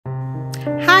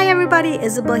Hi everybody,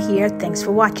 Isabel here. Thanks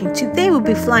for watching. Today we'll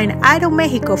be flying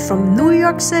Aeromexico from New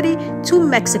York City to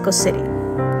Mexico City.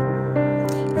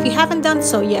 If you haven't done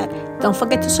so yet, don't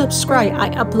forget to subscribe. I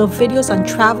upload videos on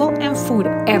travel and food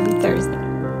every Thursday.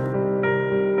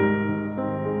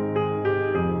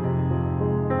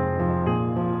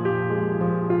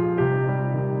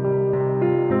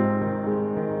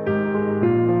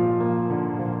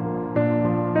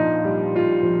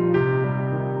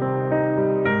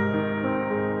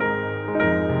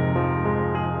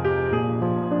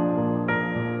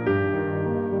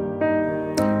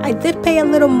 I did pay a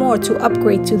little more to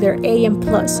upgrade to their AM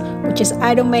Plus, which is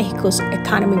Aeromexico's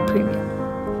economy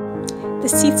premium. The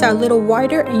seats are a little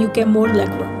wider and you get more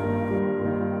legroom.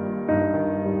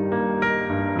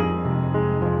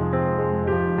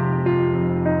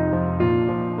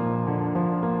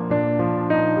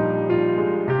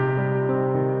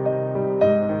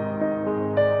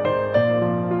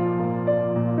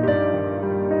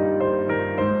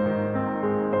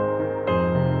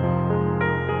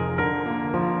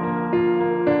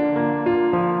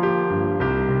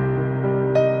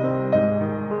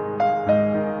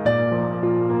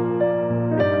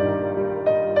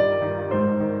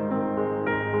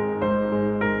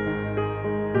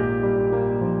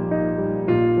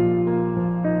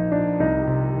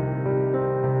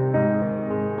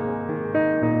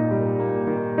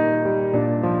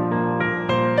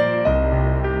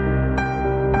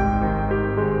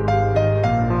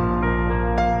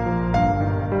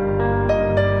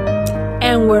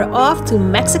 And we're off to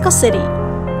Mexico City.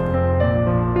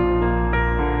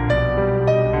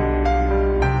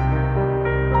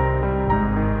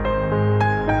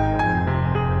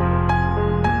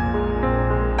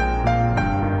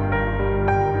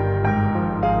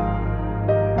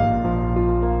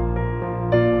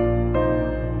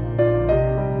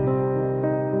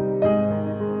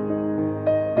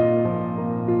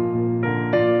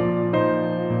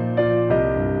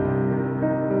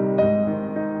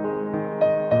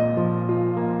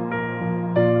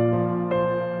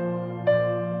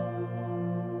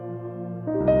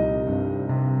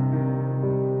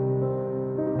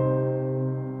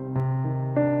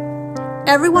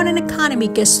 Everyone in economy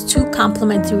gets 2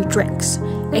 complimentary drinks.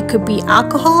 It could be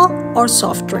alcohol or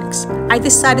soft drinks. I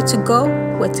decided to go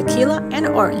with tequila and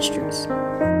orange juice.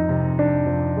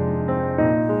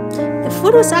 The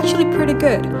food was actually pretty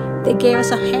good. They gave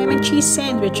us a ham and cheese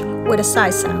sandwich with a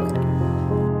side salad.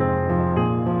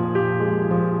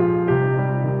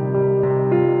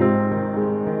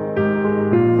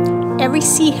 Every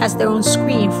seat has their own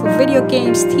screen for video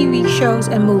games, TV shows,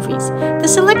 and movies. The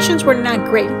selections were not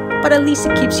great, but at least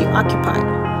it keeps you occupied.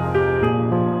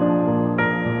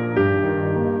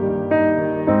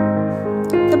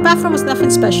 The bathroom was nothing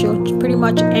special, pretty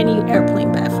much any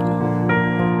airplane bathroom.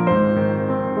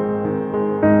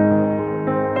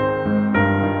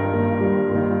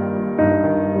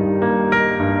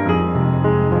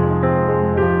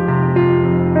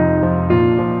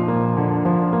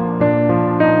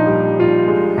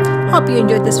 Hope you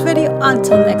enjoyed this video.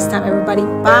 Until next time, everybody.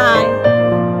 Bye.